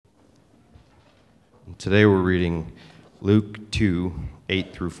Today we're reading Luke 2,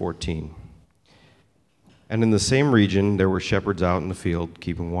 8 through 14. And in the same region there were shepherds out in the field,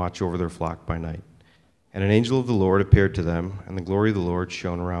 keeping watch over their flock by night. And an angel of the Lord appeared to them, and the glory of the Lord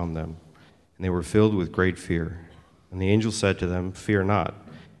shone around them. And they were filled with great fear. And the angel said to them, "Fear not,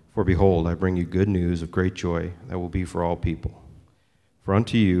 for behold, I bring you good news of great joy that will be for all people. For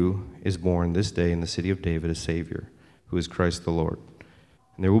unto you is born this day in the city of David a Savior, who is Christ the Lord.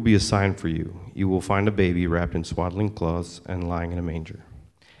 And there will be a sign for you. You will find a baby wrapped in swaddling cloths and lying in a manger."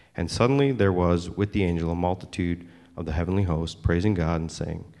 And suddenly there was with the angel a multitude of the heavenly host, praising God and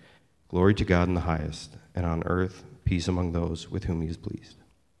saying, "Glory to God in the highest, and on earth peace among those with whom he is pleased."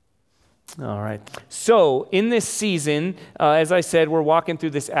 All right. So in this season, as I said, we're walking through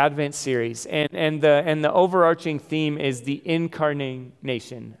this Advent series, and the overarching theme is the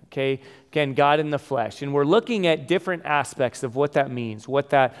Incarnation. Okay, again, God in the flesh, and we're looking at different aspects of what that means, what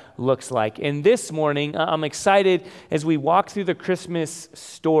that looks like. And this morning, I'm excited as we walk through the Christmas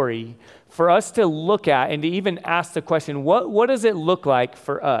story for us to look at and to even ask the question: what does it look like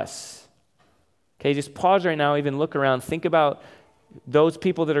for us? Okay, just pause right now, even look around, think about those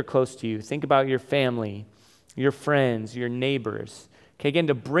people that are close to you. Think about your family, your friends, your neighbors. Okay, again,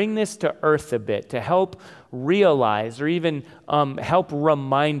 to bring this to earth a bit, to help realize or even help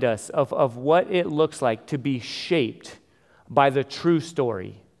remind us of what it looks like to be shaped by the true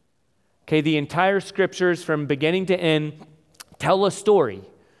story. Okay, the entire scriptures from beginning to end tell a story.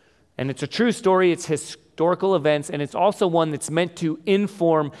 And it's a true story, it's historical events, and it's also one that's meant to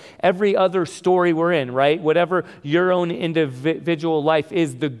inform every other story we're in, right? Whatever your own individual life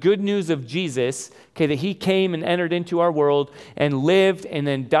is, the good news of Jesus, okay, that he came and entered into our world and lived and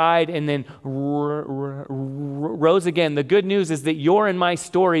then died and then rose again. The good news is that your and my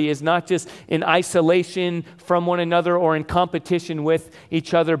story is not just in isolation from one another or in competition with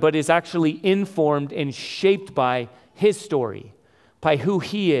each other, but is actually informed and shaped by his story, by who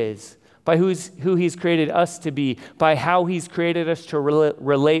he is, by who he's created us to be, by how he's created us to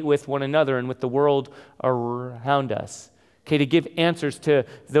relate with one another and with the world around us. Okay, to give answers to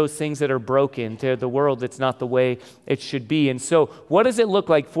those things that are broken, to the world that's not the way it should be. And so what does it look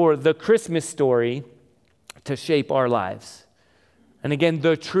like for the Christmas story to shape our lives? And again,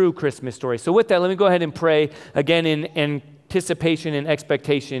 the true Christmas story. So with that, let me go ahead and pray again in anticipation and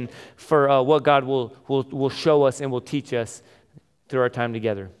expectation for what God will show us and will teach us through our time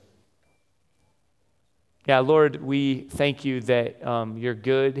together. Yeah, Lord, we thank you that you're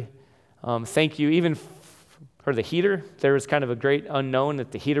good. Thank you even for the heater. There was kind of a great unknown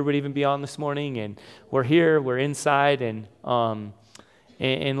that the heater would even be on this morning, and we're here, we're inside, and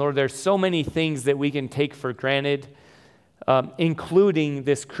Lord, there's so many things that we can take for granted, including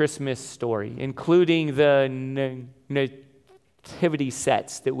this Christmas story, including the nativity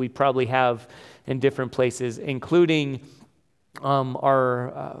sets that we probably have in different places, including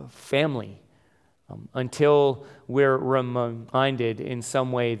our family. Until we're reminded in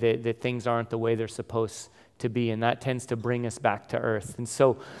some way that things aren't the way they're supposed to be, and that tends to bring us back to earth. And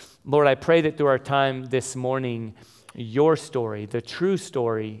so, Lord, I pray that through our time this morning, your story, the true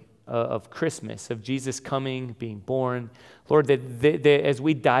story of Christmas, of Jesus coming, being born, Lord, that as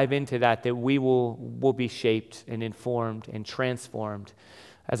we dive into that we will be shaped and informed and transformed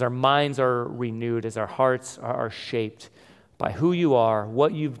as our minds are renewed, as our hearts are shaped by who you are,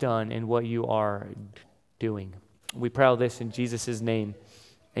 what you've done, and what you are doing. We pray all this in Jesus' name.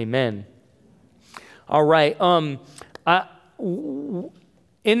 Amen. All right. In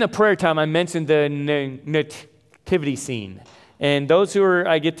the prayer time, I mentioned the nativity scene. And those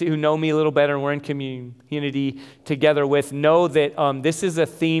who know me a little better and we're in community together with know that this is a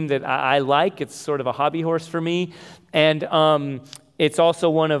theme that I like. It's sort of a hobby horse for me. And it's also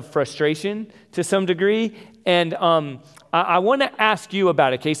one of frustration to some degree. And I want to ask you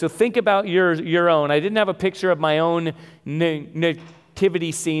about it, okay? So think about your own. I didn't have a picture of my own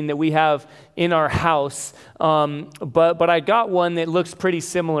nativity scene that we have in our house, but I got one that looks pretty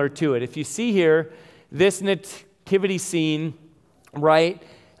similar to it. If you see here, this nativity scene, right,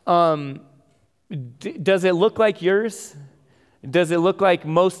 does it look like yours? Does it look like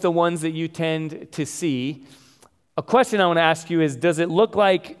most of the ones that you tend to see? A question I want to ask you is, does it look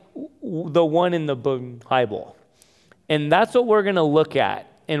like the one in the Bible? And that's what we're going to look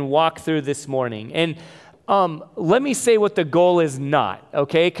at and walk through this morning. And let me say what the goal is not,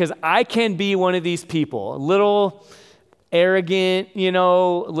 okay? Because I can be one of these people, a little arrogant, a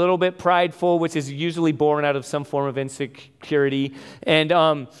little bit prideful, which is usually born out of some form of insecurity.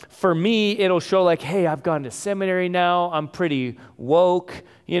 And for me, it'll show like, hey, I've gone to seminary now. I'm pretty woke.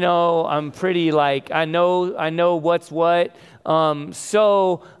 I'm pretty I know what's what.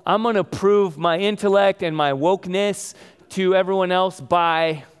 So I'm going to prove my intellect and my wokeness to everyone else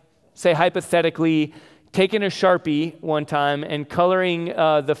by, say hypothetically, taking a Sharpie one time and coloring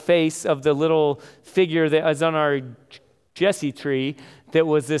the face of the little figure that was on our Jesse tree that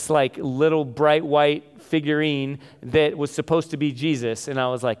was this like little bright white figurine that was supposed to be Jesus. And I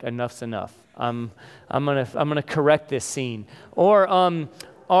was like, enough's enough. I'm gonna correct this scene. Or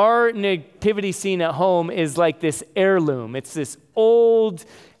our nativity scene at home is like this heirloom. It's this old,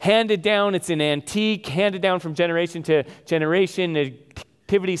 handed down, it's an antique, handed down from generation to generation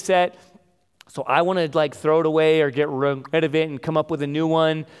nativity set. So I want to like throw it away or get rid of it and come up with a new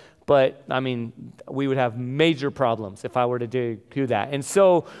one. But I mean, we would have major problems if I were to do that. And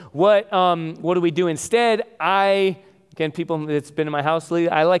so what do we do instead? Again, people that's been in my house lately,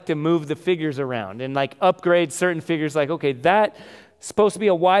 I like to move the figures around and like upgrade certain figures. Like, okay, that's supposed to be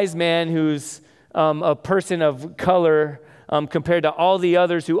a wise man who's a person of color compared to all the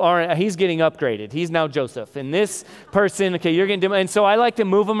others who aren't. He's getting upgraded. He's now Joseph. And this person, okay, you're getting, and so I like to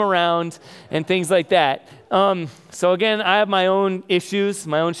move them around and things like that. So again, I have my own issues,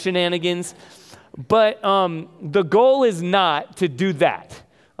 my own shenanigans, but the goal is not to do that,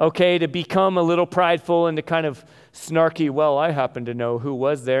 okay, to become a little prideful and to kind of snarky, well, I happen to know who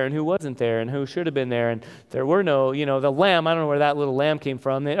was there and who wasn't there and who should have been there, and there were no, the lamb, I don't know where that little lamb came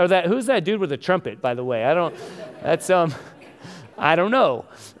from, or who's that dude with the trumpet, by the way? I don't know,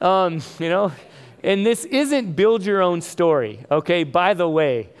 and this isn't build your own story, okay, by the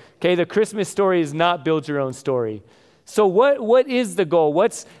way, okay, the Christmas story is not build your own story. So what is the goal?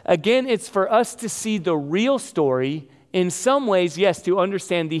 It's for us to see the real story, in some ways, yes, to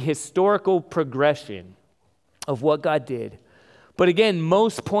understand the historical progression of what God did. But again,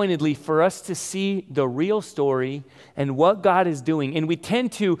 most pointedly, for us to see the real story and what God is doing. And we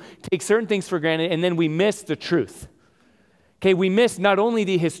tend to take certain things for granted, and then we miss the truth. Okay, we miss not only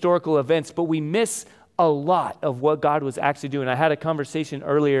the historical events, but we miss a lot of what God was actually doing. I had a conversation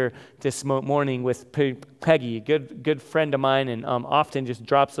earlier this morning with Peggy, a good friend of mine, and often just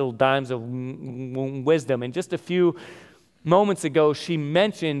drops little dimes of wisdom. And just a few moments ago, she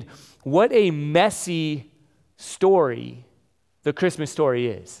mentioned what a messy story the Christmas story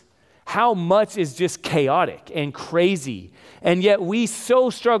is. How much is just chaotic and crazy. And yet we so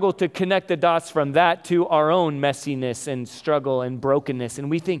struggle to connect the dots from that to our own messiness and struggle and brokenness.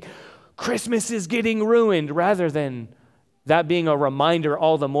 And we think Christmas is getting ruined, rather than that being a reminder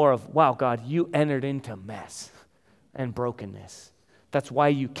all the more of, wow, God, you entered into mess and brokenness. That's why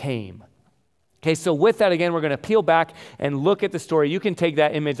you came. Okay, so with that, again, we're going to peel back and look at the story. You can take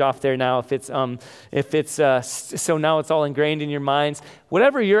that image off there now if it's so now it's all ingrained in your minds.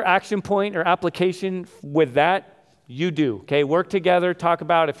 Whatever your action point or application with that, you do. Okay, work together, talk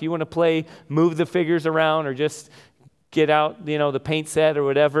about if you want to play, move the figures around, or just get out, the paint set or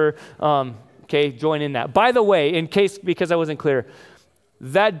whatever. Okay, join in that. By the way, because I wasn't clear,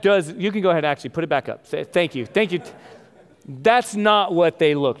 you can go ahead and actually put it back up. Thank you. That's not what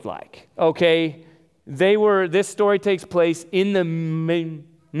they looked like, okay? This story takes place in the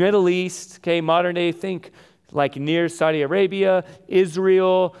Middle East, okay, modern day, think like near Saudi Arabia,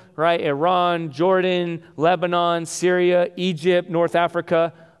 Israel, right, Iran, Jordan, Lebanon, Syria, Egypt, North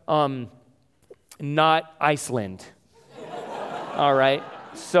Africa, not Iceland. All right,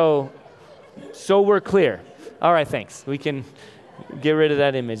 so we're clear. All right, thanks. We can get rid of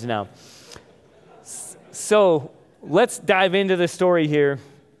that image now. So let's dive into the story here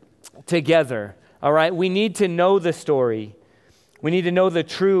together, all right? We need to know the story. We need to know the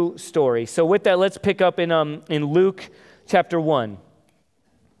true story. So with that, let's pick up in Luke chapter 1.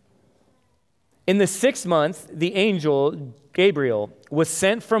 In the 6th month, the angel Gabriel was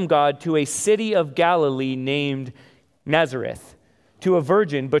sent from God to a city of Galilee named Nazareth, to a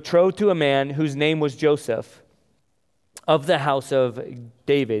virgin betrothed to a man whose name was Joseph, of the house of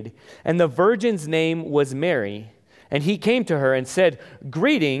David. And the virgin's name was Mary. And he came to her and said,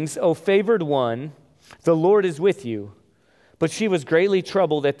 "Greetings, O favored one, the Lord is with you." But she was greatly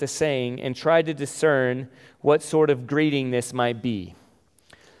troubled at the saying and tried to discern what sort of greeting this might be.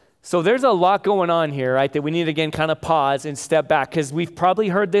 So there's a lot going on here, right, that we need to, again, kind of pause and step back, because we've probably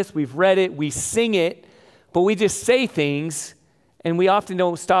heard this, we've read it, we sing it, but we just say things, and we often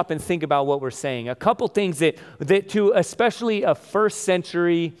don't stop and think about what we're saying. A couple things that to especially a first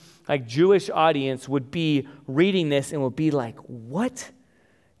century like Jewish audience would be reading this and would be like, what?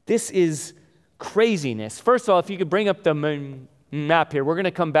 This is craziness. First of all, if you could bring up the map here, we're going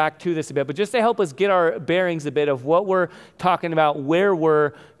to come back to this a bit, but just to help us get our bearings a bit of what we're talking about, where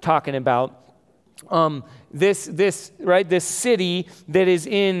we're talking about, this city that is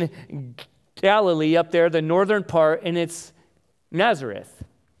in Galilee up there, the northern part, and it's Nazareth.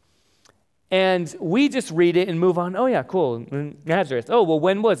 And we just read it and move on. Oh, yeah, cool. Nazareth. Oh, well,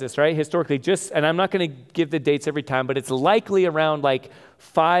 when was this, right? Historically, and I'm not going to give the dates every time, but it's likely around like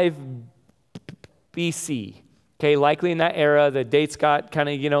 5 BC. Okay, likely in that era. The dates got kind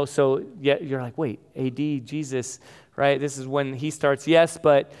of, so yeah, you're like, wait, AD, Jesus, right? This is when he starts. Yes,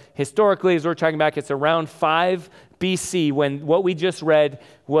 but historically, as we're tracking back, it's around 5 BC when what we just read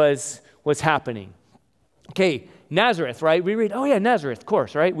was happening. Okay, Nazareth, right? We read, oh yeah, Nazareth, of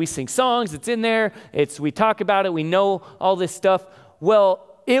course, right? We sing songs, it's in there, we talk about it, we know all this stuff. Well,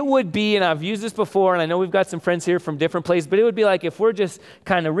 it would be, and I've used this before, and I know we've got some friends here from different places, but it would be like if we're just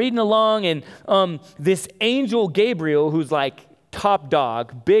kind of reading along and this angel Gabriel, who's like top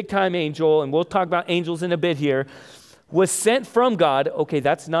dog, big time angel, and we'll talk about angels in a bit here, was sent from God. Okay,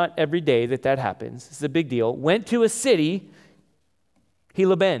 that's not every day that happens. It's a big deal. Went to a city,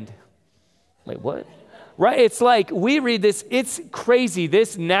 Gila Bend. Wait, what? Right? It's like we read this, it's crazy.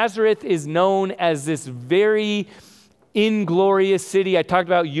 This Nazareth is known as this very inglorious city. I talked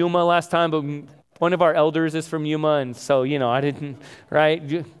about Yuma last time, but one of our elders is from Yuma, and so, I didn't,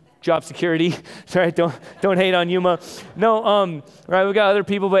 right? Job security, right? Don't hate on Yuma. No, right, we've got other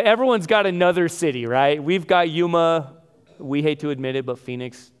people, but everyone's got another city, right? We've got Yuma. We hate to admit it, but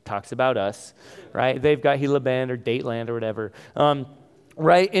Phoenix talks about us, right? They've got Gila Bend or Dateland or whatever,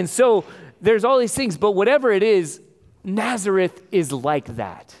 right? And so there's all these things, but whatever it is, Nazareth is like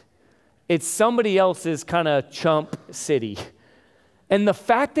that. It's somebody else's kind of chump city. And the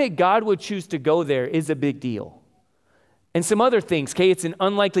fact that God would choose to go there is a big deal. And some other things, okay, it's an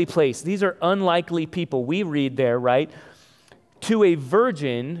unlikely place. These are unlikely people. We read there, right? To a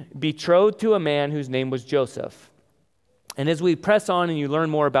virgin betrothed to a man whose name was Joseph. And as we press on and you learn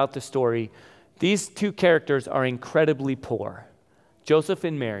more about the story, these two characters are incredibly poor, Joseph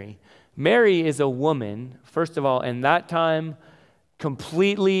and Mary. Mary is a woman, first of all, in that time,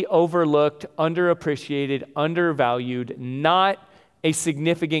 completely overlooked, underappreciated, undervalued, not a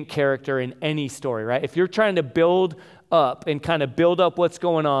significant character in any story, right? If you're trying to build up and kind of build up what's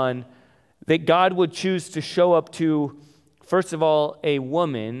going on, that God would choose to show up to, first of all, a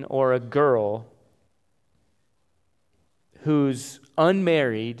woman or a girl who's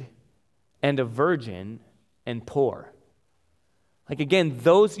unmarried and a virgin and poor. Like again,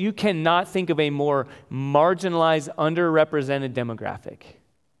 you cannot think of a more marginalized, underrepresented demographic.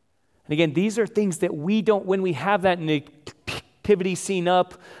 And again, these are things that we don't, when we have that nativity scene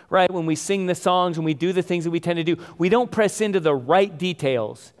up, right, when we sing the songs, when we do the things that we tend to do, we don't press into the right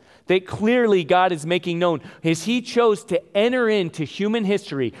details that clearly God is making known is he chose to enter into human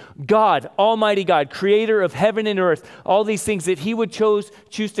history. God, Almighty God, creator of heaven and earth, all these things that he would choose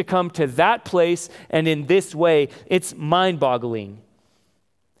to come to that place and in this way. It's mind-boggling.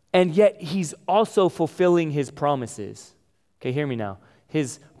 And yet he's also fulfilling his promises. Okay, hear me now.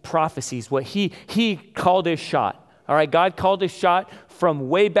 His prophecies, what he called his shot. All right, God called his shot from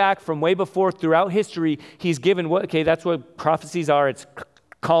way back, from way before, throughout history. He's given that's what prophecies are. It's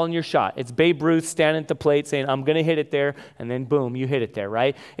calling your shot. It's Babe Ruth standing at the plate saying, I'm going to hit it there, and then boom, you hit it there,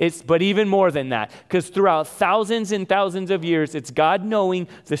 right? But even more than that, because throughout thousands and thousands of years, it's God knowing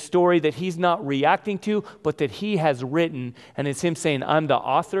the story that he's not reacting to, but that he has written, and it's him saying, I'm the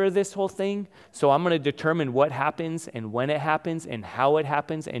author of this whole thing, so I'm going to determine what happens and when it happens and how it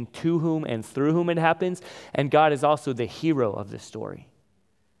happens and to whom and through whom it happens, and God is also the hero of the story.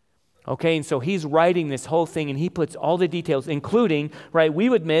 Okay, and so he's writing this whole thing and he puts all the details, including, right, we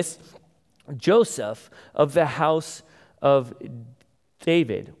would miss Joseph of the house of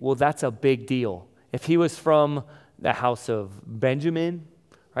David. Well, that's a big deal. If he was from the house of Benjamin,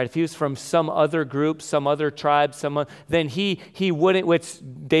 right, if he was from some other group, some other tribe, then he wouldn't, which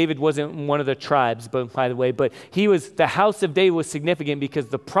David wasn't one of the tribes, but by the way, but the house of David was significant because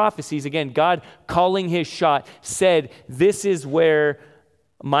the prophecies, again, God calling his shot said, this is where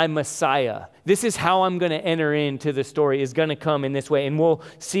my Messiah, this is how I'm going to enter into the story, is going to come in this way. And we'll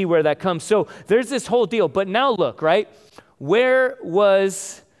see where that comes. So there's this whole deal. But now look, right? Where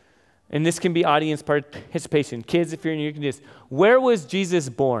was, and this can be audience participation. Kids, if you're new, you can just, where was Jesus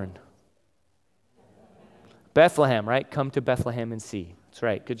born? Bethlehem, right? Come to Bethlehem and see. That's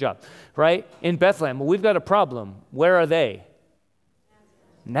right. Good job. Right? In Bethlehem. Well, we've got a problem. Where are they?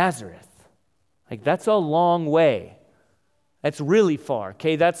 Nazareth. Like, that's a long way. That's really far,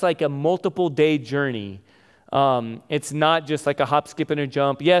 okay? That's like a multiple day journey. It's not just like a hop, skip, and a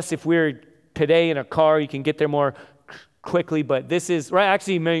jump. Yes, if we're today in a car, you can get there more quickly, but this is, right,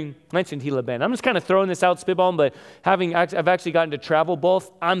 actually mentioned Gila Bend. I'm just kind of throwing this out, spitballing, but I've actually gotten to travel both.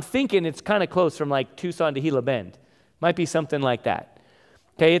 I'm thinking it's kind of close from like Tucson to Gila Bend. Might be something like that.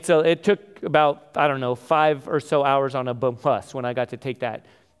 Okay, it took about, 5 or so hours on a bus when I got to take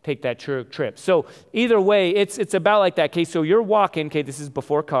that trip. So either way, it's about like that. Okay, so you're walking. Okay, this is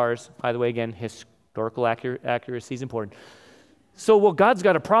before cars. By the way, again, historical accuracy is important. So, well, God's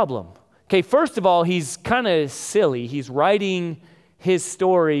got a problem. Okay, first of all, he's kind of silly. He's writing his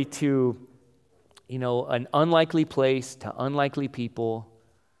story to, an unlikely place, to unlikely people,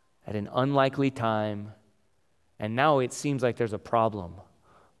 at an unlikely time. And now it seems like there's a problem.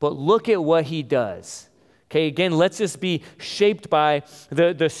 But look at what he does. Okay, again, let's just be shaped by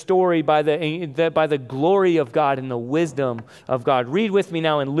the story, by the glory of God and the wisdom of God. Read with me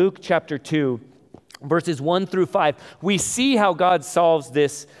now in Luke chapter 2, verses 1 through 5. We see how God solves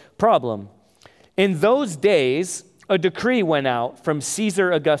this problem. In those days, a decree went out from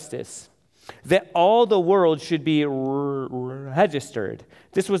Caesar Augustus that all the world should be registered.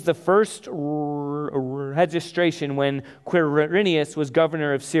 This was the first registration when Quirinius was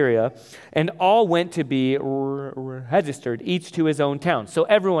governor of Syria, and all went to be registered, each to his own town. So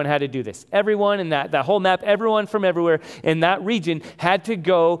everyone had to do this. Everyone in that whole map, everyone from everywhere in that region had to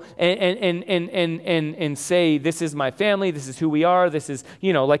go and say, this is my family, this is who we are, this is,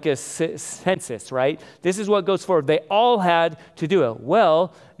 like a census, right? This is what goes forward. They all had to do it.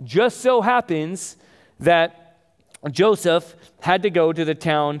 Well, just so happens that Joseph had to go to the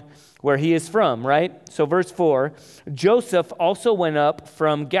town where he is from, right? So verse 4, Joseph also went up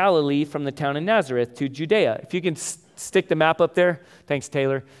from Galilee, from the town of Nazareth to Judea. If you can stick the map up there. Thanks,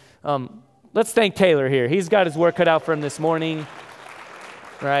 Taylor. Let's thank Taylor here. He's got his work cut out for him this morning.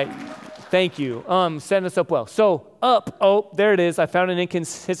 Right? Thank you. Setting us up well. So up, there it is. I found an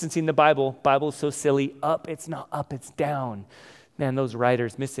inconsistency in the Bible. Bible's so silly. Up, it's not up, it's down. Man, those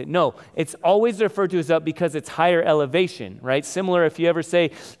writers miss it. No, it's always referred to as up because it's higher elevation, right? Similar if you ever say,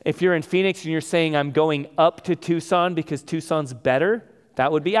 if you're in Phoenix and you're saying, I'm going up to Tucson because Tucson's better,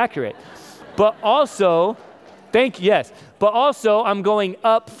 that would be accurate. But also, but also I'm going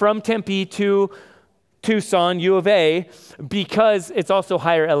up from Tempe to Tucson, U of A, because it's also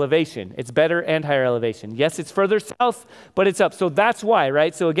higher elevation. It's better and higher elevation. Yes, it's further south, but it's up. So that's why,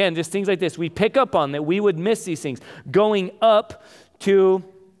 right? So again, just things like this, we pick up on that we would miss these things. Going up to,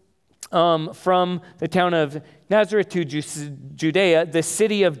 from the town of Nazareth to Judea, the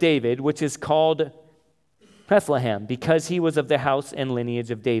city of David, which is called Bethlehem, because he was of the house and lineage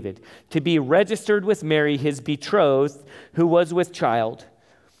of David, to be registered with Mary, his betrothed, who was with child.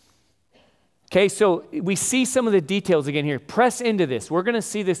 Okay, so we see some of the details again here. Press into this. We're going to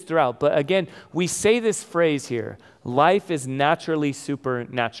see this throughout. But again, we say this phrase here, life is naturally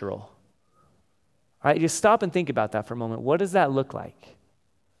supernatural. All right, just stop and think about that for a moment. What does that look like?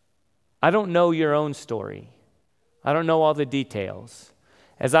 I don't know your own story. I don't know all the details.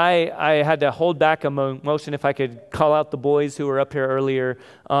 As I had to hold back emotion if I could call out the boys who were up here earlier,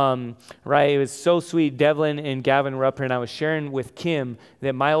 right? It was so sweet. Devlin and Gavin were up here, and I was sharing with Kim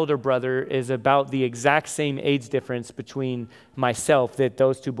that my older brother is about the exact same age difference between myself that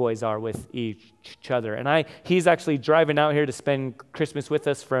those two boys are with each other. And he's actually driving out here to spend Christmas with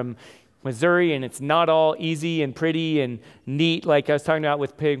us from Missouri, and it's not all easy and pretty and neat. Like I was talking about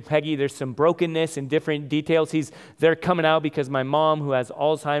with Peggy, there's some brokenness and different details. They're coming out because my mom, who has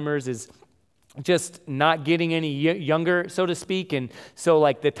Alzheimer's, is just not getting any younger, so to speak. And so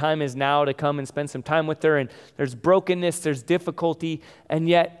like the time is now to come and spend some time with her. And there's brokenness, there's difficulty, and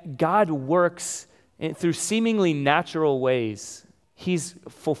yet God works through seemingly natural ways. He's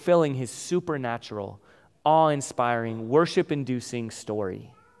fulfilling his supernatural, awe-inspiring, worship-inducing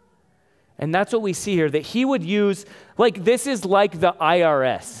story. And that's what we see here, that he would use, like this is like the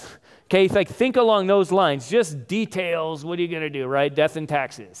IRS. Okay, it's like think along those lines, just details, what are you going to do, right? Death and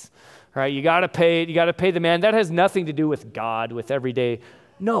taxes, right? You got to pay it, you got to pay the man. That has nothing to do with God, with everyday.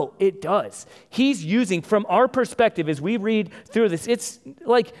 No, it does. He's using, from our perspective, as we read through this, it's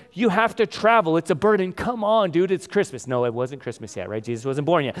like you have to travel. It's a burden. Come on, dude, it's Christmas. No, it wasn't Christmas yet, right? Jesus wasn't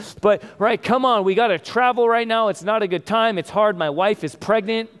born yet. But, right, come on, we got to travel right now. It's not a good time. It's hard. My wife is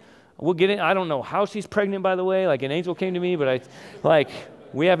pregnant. We'll get in. I don't know how she's pregnant, by the way. Like an angel came to me, but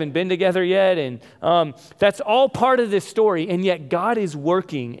we haven't been together yet. And that's all part of this story. And yet God is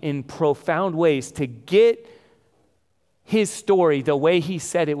working in profound ways to get his story the way he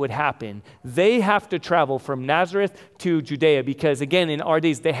said it would happen. They have to travel from Nazareth to Judea because, again, in our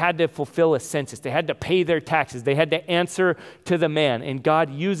days, they had to fulfill a census. They had to pay their taxes. They had to answer to the man. And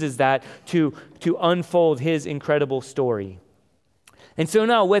God uses that to unfold his incredible story. And so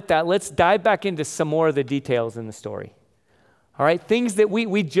now with that, let's dive back into some more of the details in the story. All right, things that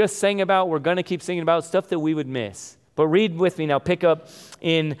we just sang about, we're going to keep singing about, stuff that we would miss. But read with me now, pick up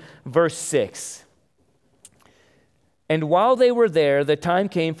in verse 6. And while they were there, the time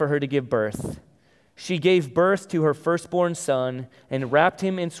came for her to give birth. She gave birth to her firstborn son and wrapped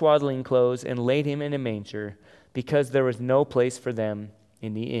him in swaddling clothes and laid him in a manger because there was no place for them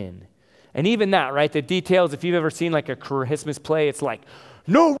in the inn. And even that, right, the details, if you've ever seen like a Christmas play, it's like,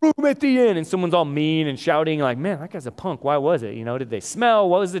 no room at the inn, and someone's all mean and shouting like, man, that guy's a punk. Why was it? Did they smell?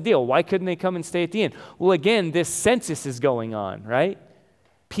 What was the deal? Why couldn't they come and stay at the inn? Well, again, this census is going on, right?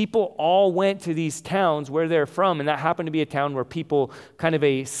 People all went to these towns where they're from, and that happened to be a town where people, kind of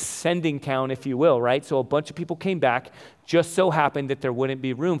a sending town, if you will, right? So a bunch of people came back, just so happened that there wouldn't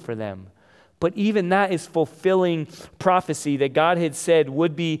be room for them. But even that is fulfilling prophecy that God had said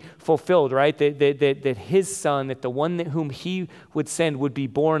would be fulfilled, right? That his son, that the one whom he would send would be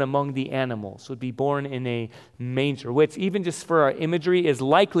born among the animals, would be born in a manger, which even just for our imagery is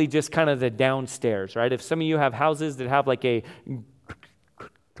likely just kind of the downstairs, right? If some of you have houses that have like a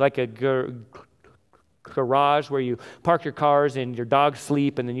garage where you park your cars and your dogs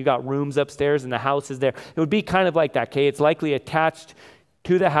sleep and then you got rooms upstairs and the house is there, it would be kind of like that, okay? It's likely attached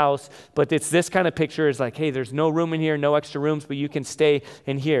to the house, but it's this kind of picture is like, hey, there's no room in here, no extra rooms, but you can stay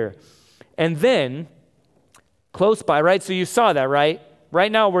in here. And then, close by, right? So you saw that, right?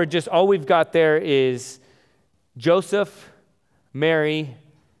 Right now, all we've got there is Joseph, Mary,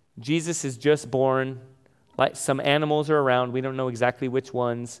 Jesus is just born, like some animals are around, we don't know exactly which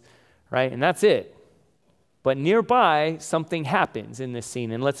ones, right? And that's it. But nearby, something happens in this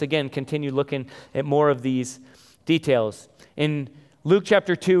scene. And let's again continue looking at more of these details. In Luke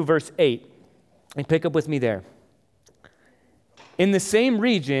chapter 2, verse 8, and pick up with me there. In the same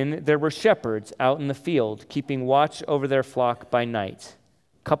region, there were shepherds out in the field, keeping watch over their flock by night.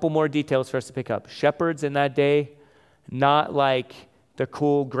 A couple more details for us to pick up. Shepherds in that day, not like the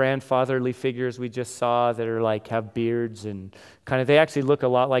cool grandfatherly figures we just saw that are like have beards and kind of, they actually look a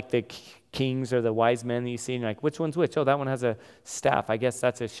lot like the kings or the wise men that you see, and like, which one's which? Oh, that one has a staff. I guess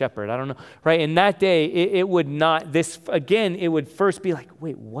that's a shepherd. I don't know. Right? In that day, it would not, it would first be like,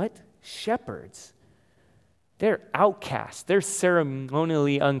 wait, what? Shepherds? They're outcasts. They're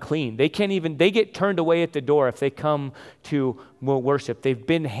ceremonially unclean. They get turned away at the door if they come to worship. They've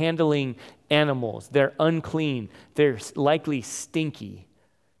been handling animals. They're unclean. They're likely stinky.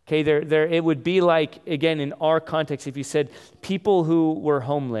 Okay, it would be like, again, in our context, if you said people who were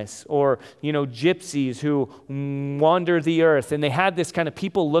homeless or, gypsies who wander the earth, and they had this kind of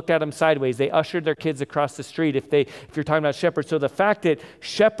people look at them sideways. They ushered their kids across the street if you're talking about shepherds. So the fact that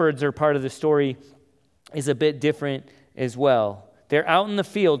shepherds are part of the story is a bit different as well. They're out in the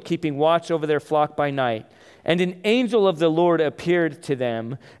field keeping watch over their flock by night. And an angel of the Lord appeared to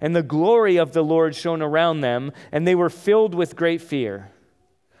them, and the glory of the Lord shone around them, and they were filled with great fear.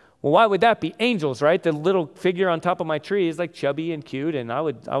 Well, why would that be? Angels, right? The little figure on top of my tree is like chubby and cute, and I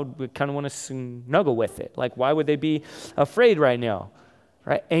would kind of want to snuggle with it. Like, why would they be afraid right now?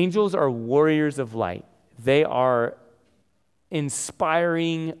 Right? Angels are warriors of light. They are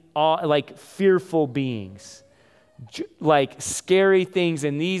inspiring, like fearful beings, like scary things.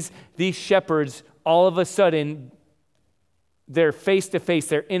 And these shepherds, all of a sudden, they're face to face.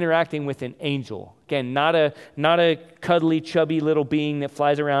 They're interacting with an angel. Again, not a cuddly, chubby little being that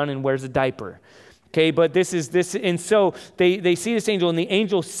flies around and wears a diaper. Okay, but this, and so they see this angel, and the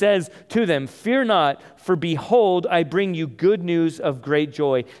angel says to them, "Fear not, for behold, I bring you good news of great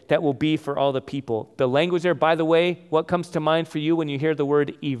joy that will be for all the people." The language there, by the way, what comes to mind for you when you hear the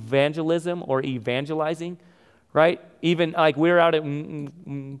word evangelism or evangelizing, right? Even like we were out at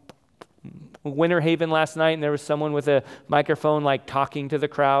Winter Haven last night, and there was someone with a microphone like talking to the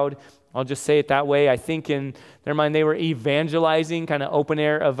crowd. I'll just say it that way. I think in their mind they were evangelizing, kind of open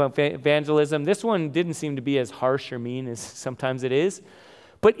air of evangelism. This one didn't seem to be as harsh or mean as sometimes it is.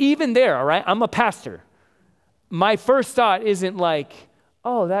 But even there, all right, I'm a pastor. My first thought isn't like,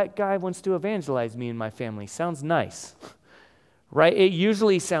 oh, that guy wants to evangelize me and my family. Sounds nice, right? It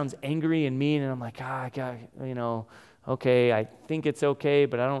usually sounds angry and mean, and I'm like, okay, I think it's okay,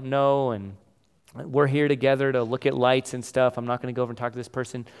 but I don't know, and we're here together to look at lights and stuff. I'm not going to go over and talk to this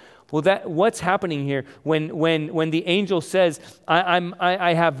person. Well, what's happening here when the angel says,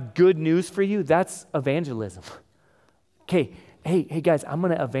 I have good news for you, that's evangelism. Okay, hey guys, I'm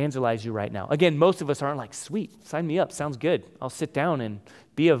going to evangelize you right now. Again, most of us aren't like, sweet, sign me up, sounds good. I'll sit down and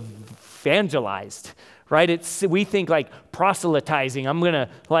be evangelized, right? We think like proselytizing. I'm going to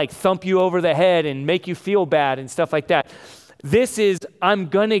like thump you over the head and make you feel bad and stuff like that. This is, I'm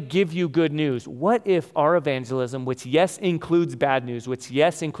going to give you good news. What if our evangelism, which yes includes bad news, which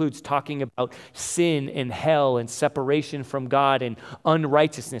yes includes talking about sin and hell and separation from God and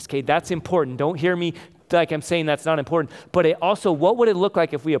unrighteousness, okay, that's important. Don't hear me like I'm saying that's not important. But what would it look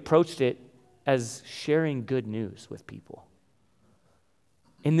like if we approached it as sharing good news with people.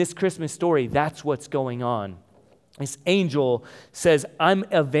 In this Christmas story, that's what's going on. This angel says, I'm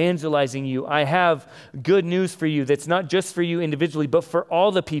evangelizing you. I have good news for you that's not just for you individually, but for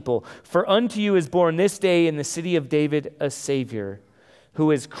all the people. For unto you is born this day in the city of David a Savior,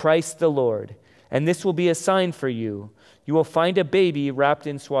 who is Christ the Lord. And this will be a sign for you. You will find a baby wrapped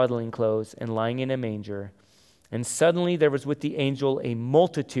in swaddling clothes and lying in a manger. And suddenly there was with the angel a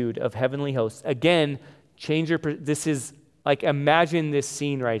multitude of heavenly hosts. Again, this is like, imagine this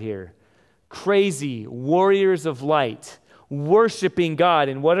scene right here. Crazy warriors of light worshiping God.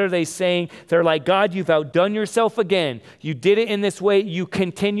 And what are they saying? They're like, God, you've outdone yourself again. You did it in this way. You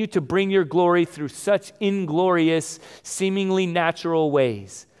continue to bring your glory through such inglorious, seemingly natural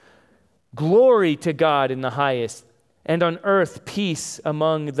ways. Glory to God in the highest, and on earth peace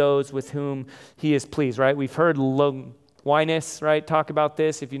among those with whom he is pleased, right? We've heard Linus, right, talk about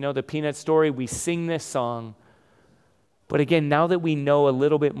this. If you know the Peanut story, we sing this song. But again, now that we know a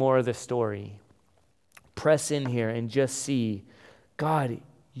little bit more of the story, press in here and just see, God,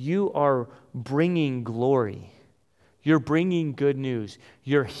 you are bringing glory. You're bringing good news.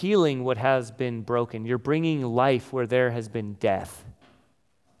 You're healing what has been broken. You're bringing life where there has been death.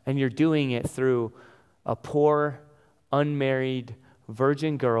 And you're doing it through a poor, unmarried,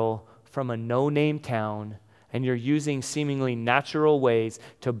 virgin girl from a no-name town, and you're using seemingly natural ways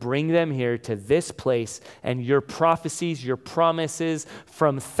to bring them here to this place, and your prophecies, your promises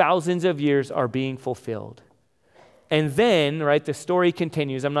from thousands of years are being fulfilled. And then, right, the story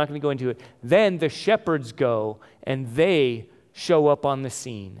continues. I'm not going to go into it. Then the shepherds go, and they show up on the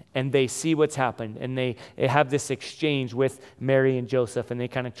scene, and they see what's happened, and they have this exchange with Mary and Joseph, and they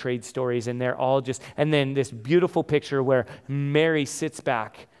kind of trade stories, and they're all just, and then this beautiful picture where Mary sits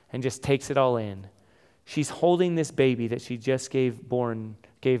back and just takes it all in. She's holding this baby that she just gave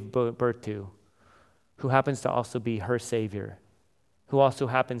birth to, who happens to also be her Savior, who also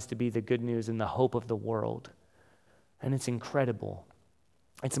happens to be the good news and the hope of the world. And it's incredible.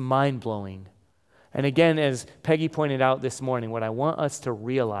 It's mind-blowing. And again, as Peggy pointed out this morning, what I want us to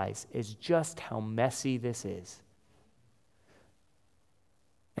realize is just how messy this is.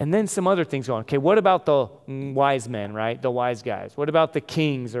 And then some other things go on. Okay, what about the wise men, right? The wise guys. What about the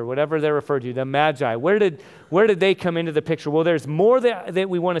kings or whatever they're referred to, the magi? Where did they come into the picture? Well, there's more that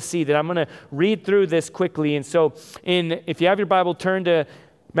we want to see that I'm going to read through this quickly. And so if you have your Bible, turn to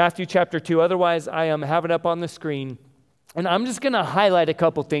Matthew chapter 2. Otherwise, I have it up on the screen. And I'm just going to highlight a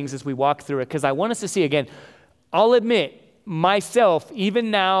couple things as we walk through it, because I want us to see, again, I'll admit, myself,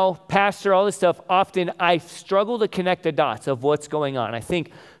 even now, pastor, all this stuff, often I struggle to connect the dots of what's going on. I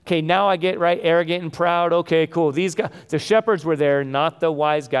think, okay, now I get, right, arrogant and proud. Okay, cool. These guys, the shepherds were there, not the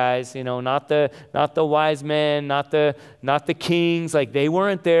wise guys, not the wise men, not the kings. Like, they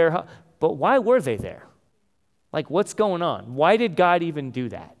weren't there. But why were they there? Like, what's going on? Why did God even do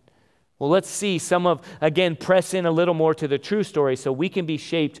that? Well, let's see again, press in a little more to the true story so we can be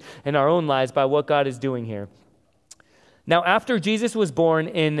shaped in our own lives by what God is doing here. Now, after Jesus was born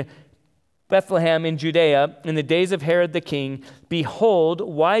in Bethlehem in Judea, in the days of Herod the king, behold,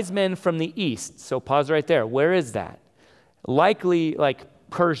 wise men from the east. So pause right there. Where is that? Likely like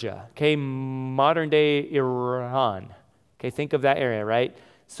Persia, okay, modern day Iran. Okay, think of that area, right?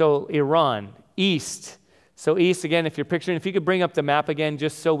 So Iran, east. So east, again, if you could bring up the map again,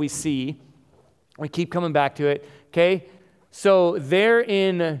 just so we see. We keep coming back to it, okay? So they're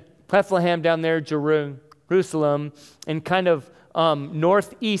in Bethlehem down there, Jerusalem, and kind of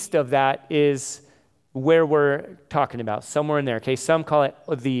northeast of that is where we're talking about, somewhere in there, okay? Some call it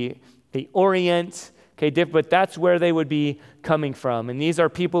the Orient, okay, but that's where they would be coming from. And these are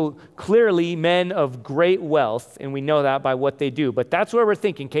people, clearly men of great wealth, and we know that by what they do. But that's where we're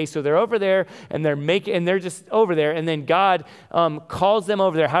thinking, okay? So they're over there, and they're just over there, and then God calls them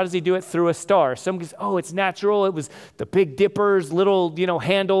over there. How does he do it? Through a star. Some goes, oh, it's natural. It was the Big Dipper's little,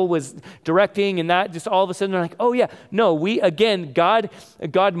 handle was directing, and that just all of a sudden they're like, oh yeah. No,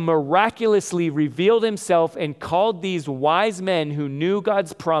 God miraculously revealed himself and called these wise men who knew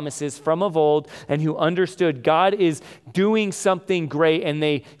God's promises from of old and who understood God is doing something great, and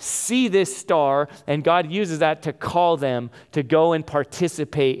they see this star, and God uses that to call them to go and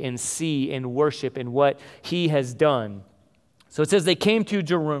participate and see and worship in what he has done. So it says they came to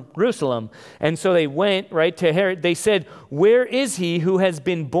Jerusalem, and so they went, right, to Herod. They said, where is he who has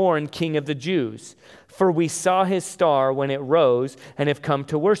been born King of the Jews? For we saw his star when it rose and have come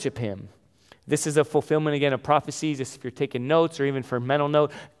to worship him. This is a fulfillment, again, of prophecies. If you're taking notes or even for mental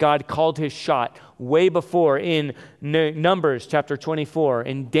note, God called his shot way before in Numbers chapter 24.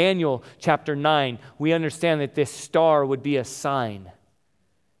 In Daniel chapter 9, we understand that this star would be a sign.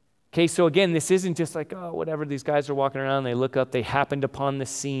 Okay, so again, this isn't just like, oh, whatever, these guys are walking around, they look up, they happened upon the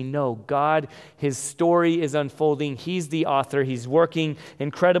scene. No, God, his story is unfolding. He's the author. He's working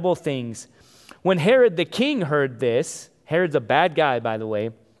incredible things. When Herod the king heard this, Herod's a bad guy, by the way.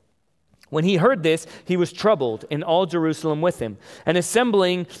 When he heard this, he was troubled, and all Jerusalem with him. And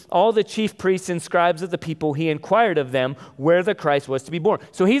assembling all the chief priests and scribes of the people, he inquired of them where the Christ was to be born.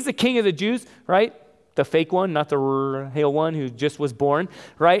 So he's the king of the Jews, right? The fake one, not the real one who just was born,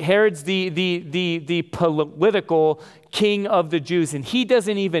 right? Herod's the political king of the Jews, and he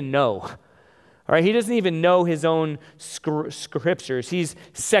doesn't even know. All right, he doesn't even know his own scriptures. He's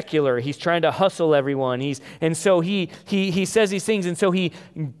secular. He's trying to hustle everyone. And so he says these things, and so he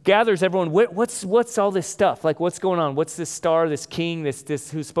gathers everyone. What's all this stuff? Like, what's going on? What's this star, this king,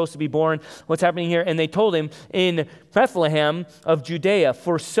 this who's supposed to be born? What's happening here? And they told him, in Bethlehem of Judea,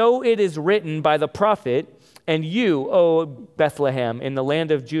 for so it is written by the prophet, and you, O Bethlehem, in the land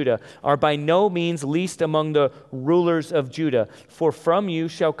of Judah, are by no means least among the rulers of Judah, for from you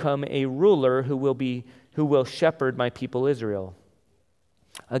shall come a ruler who will shepherd my people Israel.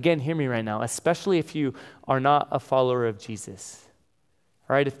 Again, hear me right now, especially if you are not a follower of Jesus.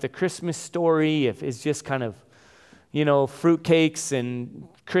 All right, if the Christmas story is just kind of, fruitcakes and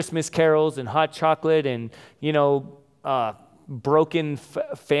Christmas carols and hot chocolate and, broken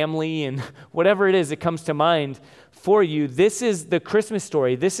family and whatever it is that comes to mind for you, this is the Christmas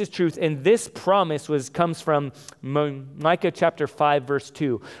story. This is truth, and this promise comes from Micah chapter 5, verse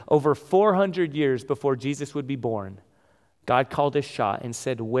 2. Over 400 years before Jesus would be born, God called a shot and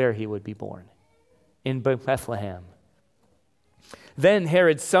said where he would be born, in Bethlehem. Then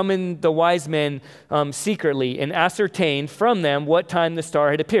Herod summoned the wise men secretly and ascertained from them what time the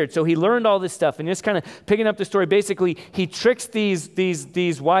star had appeared. So he learned all this stuff, and just kind of picking up the story, basically he tricks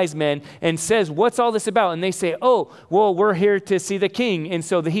these wise men and says, what's all this about? And they say, oh, well, we're here to see the king. And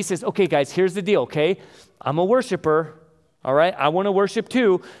so he says, okay, guys, here's the deal, okay? I'm a worshiper, all right? I want to worship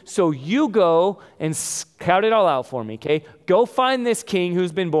too. So you go and scout it all out for me, okay? Go find this king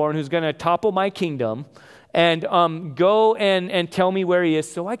who's been born, who's going to topple my kingdom, and go and tell me where he is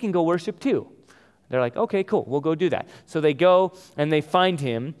so I can go worship too. They're like, okay, cool, we'll go do that. So they go and they find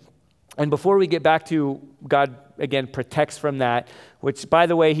him. And before we get back to God, again, protects from that, which, by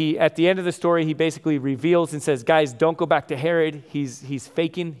the way, he at the end of the story, he basically reveals and says, guys, don't go back to Herod. He's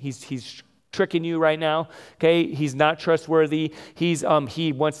faking. He's tricking you right now, okay? He's not trustworthy. He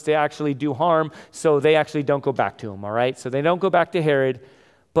wants to actually do harm, so they actually don't go back to him, all right? So they don't go back to Herod.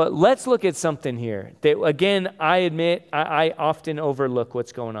 But let's look at something here that, again, I admit I often overlook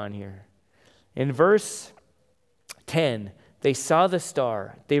what's going on here. In verse 10, they saw the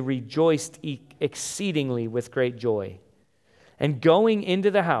star. They rejoiced exceedingly with great joy. And going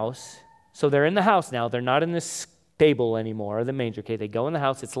into the house, so they're in the house now. They're not in the stable anymore, or the manger. Okay, they go in the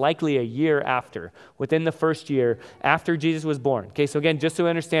house. It's likely a year after, within the first year after Jesus was born. Okay, so again, just so we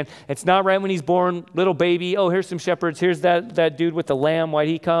understand, it's not right when he's born, little baby. Oh, here's some shepherds. Here's that dude with the lamb. Why'd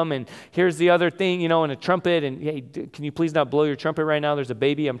he come? And here's the other thing, and a trumpet. And hey, can you please not blow your trumpet right now? There's a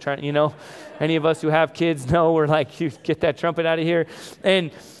baby. I'm trying. Any of us who have kids know we're like, you get that trumpet out of here.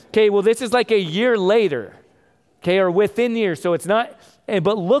 And okay, well, this is like a year later. Okay, or within the year. So it's not.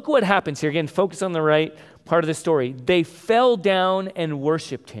 But look what happens here. Again, focus on the right part of the story. They fell down and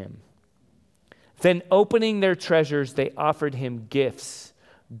worshiped him. Then opening their treasures, they offered him gifts,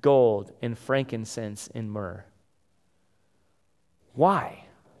 gold and frankincense and myrrh. Why?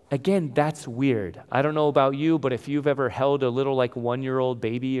 Again, that's weird. I don't know about you, but if you've ever held a little like 1-year-old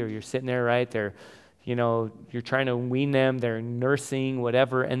baby, or you're sitting there, right, they're, you're trying to wean them, they're nursing,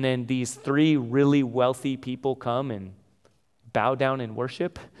 whatever, and then these 3 really wealthy people come and bow down and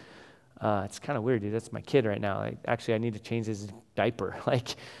worship. It's kind of weird, dude. That's my kid right now. I need to change his diaper.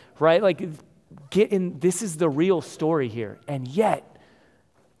 Get in. This is the real story here. And yet,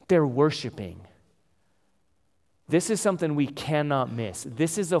 they're worshiping. This is something we cannot miss.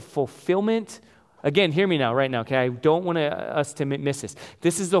 This is a fulfillment. Again, hear me now, right now, okay? I don't want us to miss this.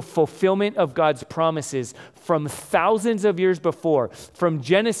 This is a fulfillment of God's promises from thousands of years before, from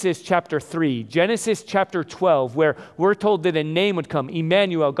Genesis chapter 3, Genesis chapter 12, where we're told that a name would come,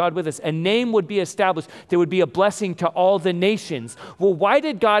 Emmanuel, God with us. A name would be established that would be a blessing to all the nations. Well, why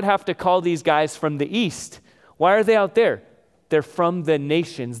did God have to call these guys from the east? Why are they out there? They're from the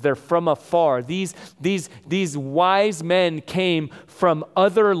nations. They're from afar. These wise men came from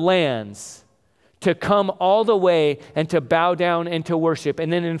other lands to come all the way and to bow down and to worship.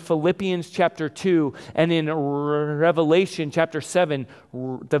 And then in Philippians chapter 2 and in Revelation chapter 7,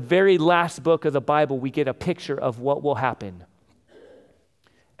 the very last book of the Bible, we get a picture of what will happen.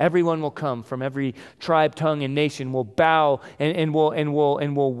 Everyone will come from every tribe, tongue, and nation will bow and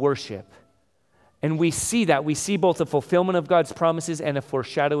will worship. And we see that. We see both the fulfillment of God's promises and a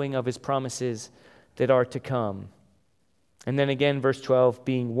foreshadowing of his promises that are to come. And then again, verse 12,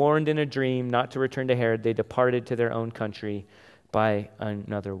 being warned in a dream not to return to Herod, they departed to their own country by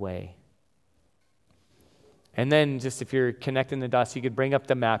another way. And then just if you're connecting the dots, you could bring up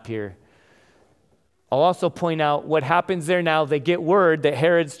the map here. I'll also point out what happens there now. They get word that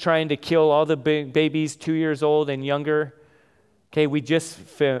Herod's trying to kill all the babies 2 years old and younger. Okay, we just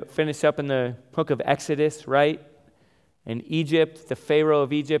finished up in the book of Exodus, right? In Egypt, the Pharaoh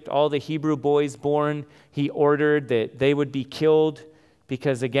of Egypt, all the Hebrew boys born, he ordered that they would be killed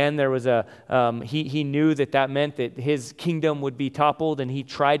because, again, there was he knew that meant that his kingdom would be toppled, and he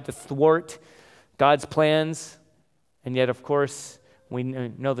tried to thwart God's plans. And yet, of course, we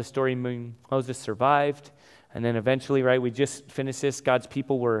know the story. Moses survived. And then eventually, right, we just finished this. God's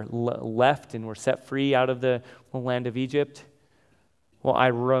people were left and were set free out of the land of Egypt. Well,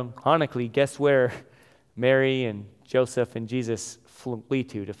 ironically, guess where Mary and Joseph and Jesus flee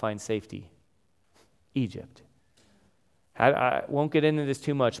to find safety? Egypt. I won't get into this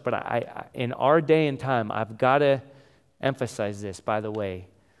too much, but in our day and time, I've got to emphasize this, by the way.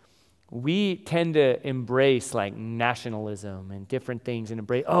 We tend to embrace like nationalism and different things and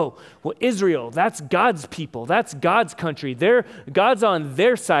embrace, Israel, that's God's people. That's God's country. God's on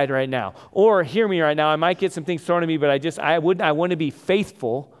their side right now. Or hear me right now, I might get some things thrown at me, but I want to be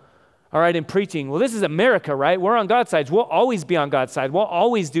faithful, all right, in preaching. Well, this is America, right? We're on God's side. We'll always be on God's side. We'll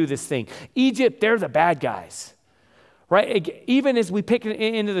always do this thing. Egypt, they're the bad guys. Right? Even as we pick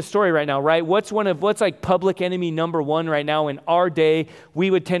into the story right now, right? What's like public enemy number one right now in our day? We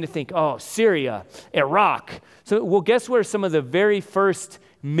would tend to think, Syria, Iraq. So, well, guess where some of the very first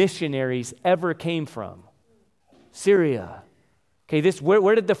missionaries ever came from? Syria. Okay,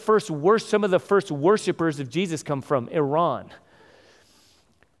 where did some of the first worshipers of Jesus come from? Iran.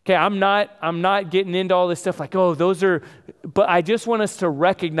 Okay, I'm not getting into all this stuff like, but I just want us to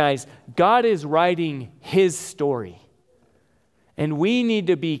recognize God is writing his story. And we need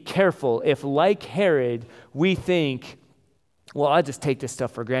to be careful if, like Herod, we think, well, I'll just take this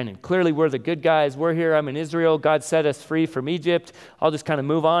stuff for granted. Clearly, we're the good guys. We're here. I'm in Israel. God set us free from Egypt. I'll just kind of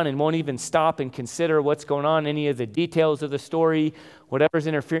move on and won't even stop and consider what's going on, any of the details of the story, whatever's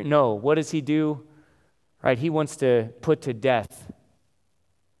interfering. No, what does he do? Right? He wants to put to death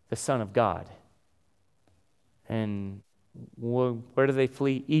the Son of God. And where do they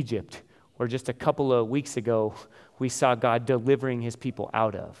flee? Egypt, where just a couple of weeks ago, we saw God delivering his people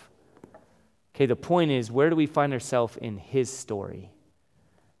out of. Okay, the point is, where do we find ourselves in his story?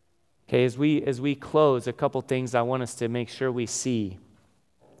 Okay, as we close, a couple things I want us to make sure we see.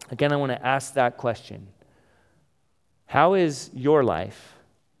 Again, I want to ask that question. How is your life,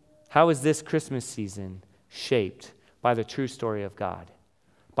 how is this Christmas season shaped by the true story of God,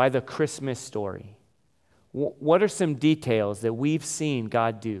 by the Christmas story? What are some details that we've seen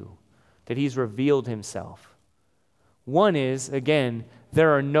God do, that he's revealed himself? One is, again,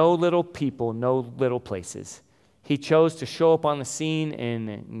 there are no little people, no little places. He chose to show up on the scene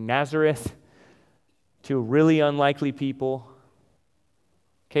in Nazareth to really unlikely people.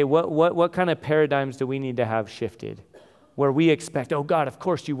 Okay, what kind of paradigms do we need to have shifted? Where we expect, God, of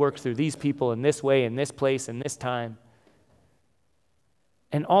course you work through these people in this way, in this place, in this time.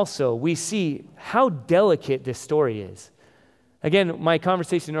 And also, we see how delicate this story is. Again, my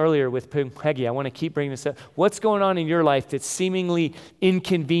conversation earlier with Peggy, I want to keep bringing this up. What's going on in your life that's seemingly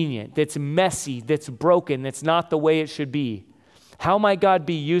inconvenient, that's messy, that's broken, that's not the way it should be? How might God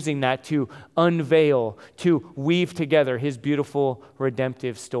be using that to unveil, to weave together his beautiful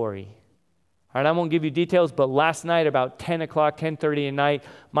redemptive story? All right, I won't give you details, but last night about 10 o'clock, 10:30 at night,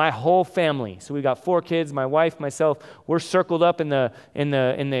 my whole family, so we got 4 kids, my wife, myself, we're circled up in the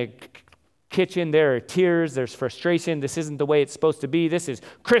kitchen. There are tears, there's frustration. This isn't the way it's supposed to be. This is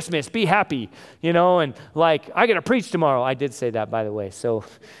Christmas, be happy, and like, I got to preach tomorrow. I did say that, by the way. So,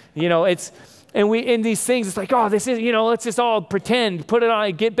 and we, in these things, it's like, this is, let's just all pretend, put it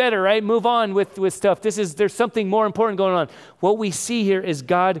on, get better, right? Move on with stuff. There's something more important going on. What we see here is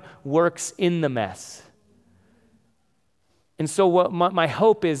God works in the mess. And so what my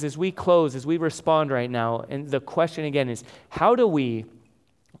hope is, as we close, as we respond right now, and the question again is, how do we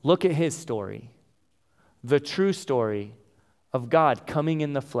look at his story, the true story of God coming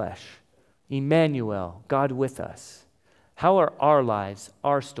in the flesh, Emmanuel, God with us? How are our lives,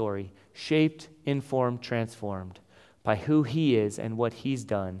 our story, shaped, informed, transformed by who he is and what he's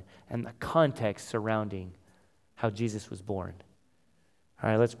done and the context surrounding how Jesus was born? All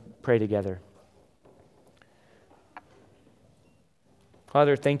right, let's pray together.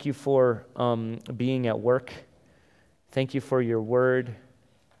 Father, thank you for being at work. Thank you for your word.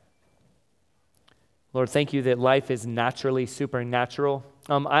 Lord, thank you that life is naturally supernatural.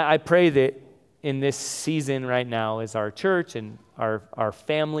 I pray that in this season right now, as our church and our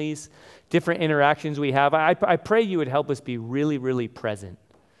families, different interactions we have, I pray you would help us be really, really present.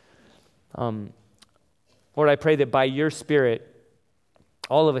 Lord, I pray that by your Spirit,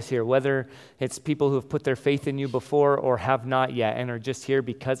 all of us here, whether it's people who have put their faith in you before or have not yet and are just here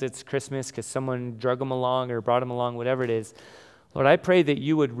because it's Christmas, because someone drug them along or brought them along, whatever it is, Lord, I pray that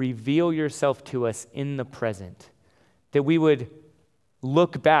you would reveal yourself to us in the present, that we would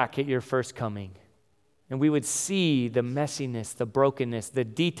look back at your first coming, and we would see the messiness, the brokenness, the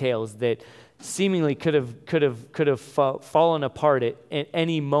details that seemingly could have fallen apart at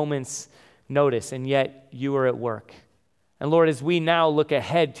any moment's notice, and yet you were at work. And Lord, as we now look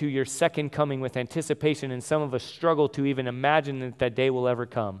ahead to your second coming with anticipation, and some of us struggle to even imagine that day will ever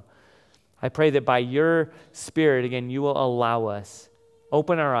come, I pray that by your Spirit, again, you will allow us,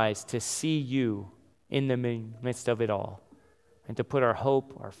 open our eyes to see you in the midst of it all, and to put our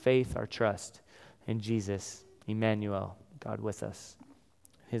hope, our faith, our trust in Jesus, Emmanuel, God with us.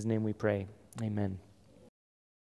 In his name we pray. Amen.